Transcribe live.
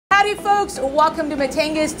Howdy folks, welcome to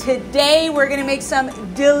Mattengas. Today we're gonna make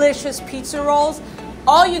some delicious pizza rolls.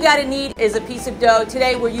 All you gotta need is a piece of dough.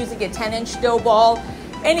 Today we're using a 10-inch dough ball.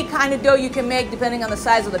 Any kind of dough you can make depending on the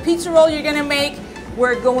size of the pizza roll you're gonna make.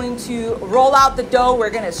 We're going to roll out the dough,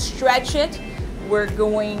 we're gonna stretch it. We're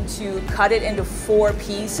going to cut it into 4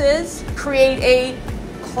 pieces. Create a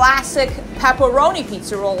classic pepperoni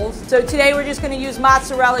pizza rolls. So today we're just gonna use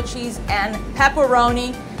mozzarella cheese and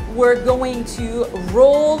pepperoni. We're going to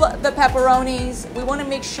roll the pepperonis. We want to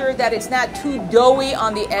make sure that it's not too doughy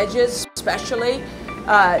on the edges, especially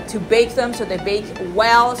to bake them so they bake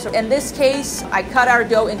well. So in this case, I cut our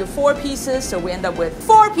dough into 4 pieces, so we end up with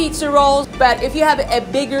 4 pizza rolls. But if you have a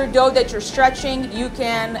bigger dough that you're stretching, you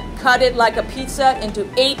can cut it like a pizza into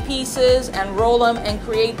 8 pieces and roll them and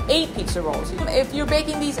create 8 pizza rolls. If you're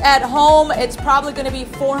baking these at home, it's probably going to be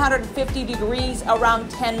 450 degrees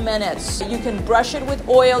around 10 minutes. You can brush it with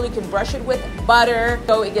oil, you can brush it with butter,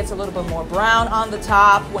 so it gets a little bit more brown on the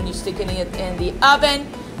top when you're sticking it in the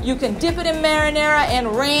oven. You can dip it in marinara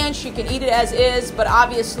and ranch. You can eat it as is, but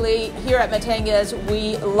obviously here at Mattengas,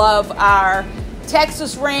 we love our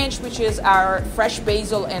Texas ranch, which is our fresh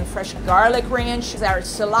basil and fresh garlic ranch. Our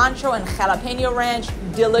cilantro and jalapeno ranch,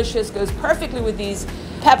 delicious, goes perfectly with these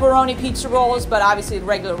pepperoni pizza rolls, but obviously the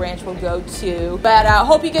regular ranch will go too. But I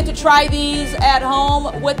hope you get to try these at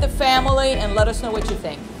home with the family and let us know what you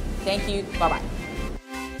think. Thank you, bye-bye.